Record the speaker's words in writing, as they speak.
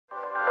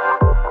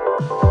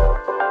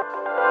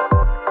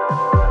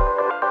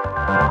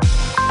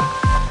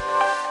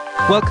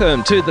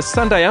Welcome to the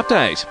Sunday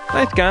Update.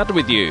 Nate Gardner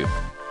with you.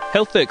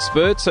 Health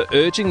experts are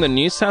urging the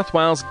New South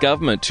Wales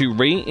government to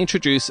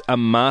reintroduce a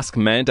mask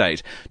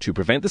mandate to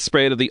prevent the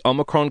spread of the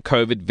Omicron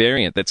COVID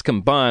variant that's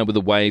combined with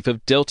a wave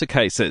of Delta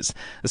cases.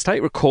 The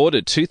state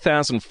recorded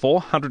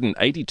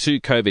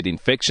 2,482 COVID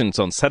infections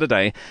on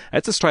Saturday.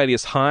 That's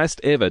Australia's highest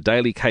ever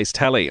daily case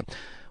tally.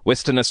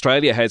 Western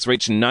Australia has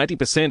reached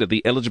 90% of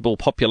the eligible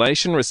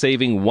population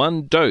receiving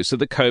one dose of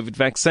the COVID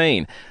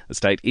vaccine. The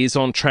state is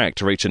on track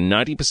to reach a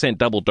 90%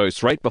 double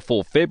dose rate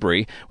before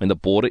February, when the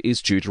border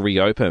is due to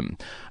reopen.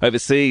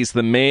 Overseas,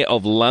 the Mayor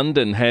of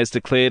London has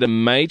declared a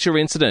major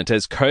incident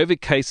as COVID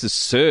cases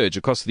surge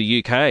across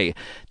the UK.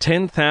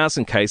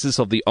 10,000 cases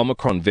of the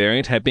Omicron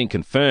variant have been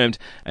confirmed,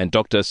 and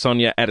Dr.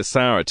 Sonia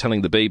Adesara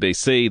telling the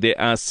BBC there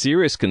are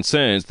serious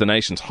concerns the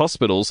nation's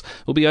hospitals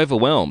will be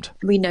overwhelmed.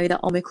 We know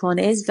that Omicron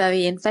is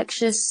very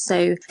infectious,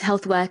 so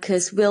health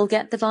workers will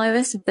get the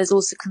virus. There's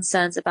also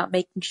concerns about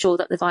making sure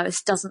that the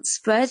virus doesn't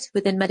spread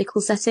within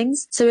medical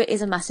settings, so it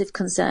is a massive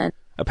concern.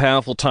 A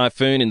powerful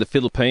typhoon in the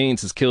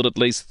Philippines has killed at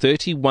least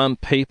 31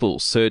 people.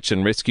 Search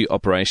and rescue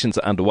operations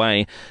are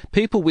underway.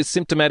 People with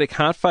symptomatic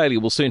heart failure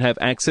will soon have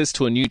access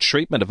to a new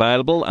treatment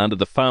available under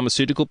the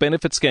Pharmaceutical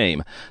Benefit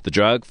Scheme. The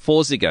drug,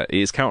 Forxiga,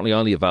 is currently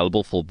only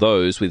available for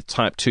those with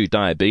type 2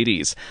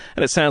 diabetes.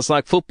 And it sounds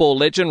like football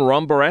legend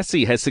Ron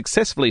Barassi has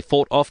successfully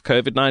fought off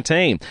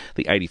COVID-19.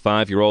 The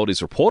 85-year-old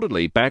is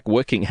reportedly back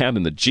working out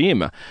in the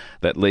gym.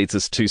 That leads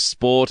us to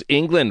sport.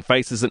 England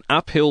faces an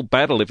uphill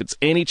battle if it's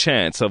any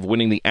chance of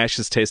winning the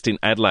Ashes test in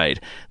Adelaide.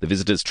 The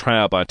visitors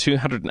trail by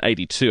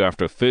 282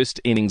 after a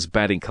first innings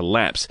batting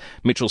collapse.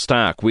 Mitchell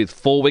Starc with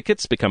 4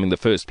 wickets, becoming the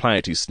first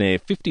player to snare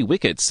 50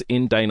 wickets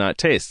in day-night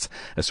tests.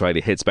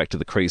 Australia heads back to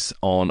the crease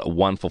on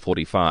 1 for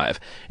 45.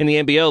 In the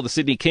NBL, the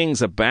Sydney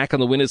Kings are back on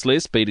the winners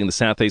list, beating the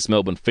Southeast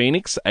Melbourne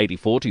Phoenix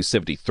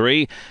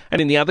 84-73. And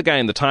in the other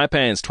game, the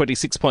Taipans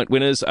 26-point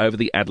winners over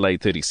the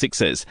Adelaide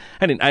 36ers.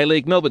 And in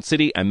A-League, Melbourne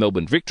City and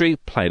Melbourne Victory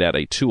played out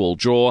a 2-all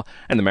draw,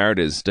 and the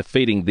Mariners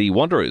defeating the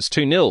Wanderers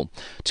 2-0.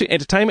 To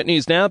entertainment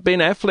news now, Ben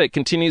Affleck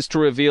continues to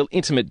reveal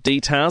intimate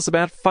details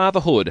about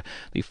fatherhood.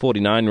 The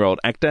 49-year-old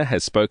actor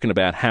has spoken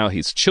about how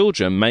his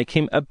children make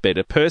him a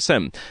better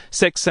person.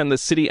 Sex and the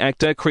City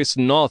actor Chris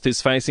Noth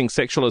is facing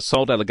sexual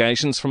assault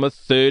allegations from a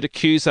third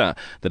accuser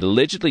that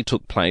allegedly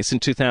took place in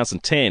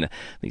 2010.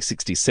 The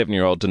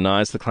 67-year-old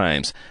denies the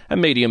claims. A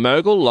media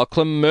mogul,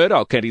 Lachlan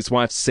Murdoch, and his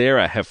wife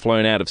Sarah have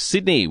flown out of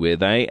Sydney, where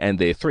they and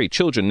their 3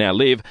 children now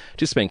live,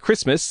 to spend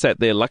Christmas at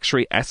their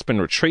luxury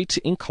Aspen retreat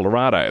in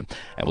Colorado.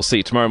 And we'll see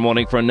you tomorrow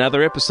morning for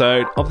another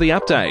episode of The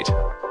Update.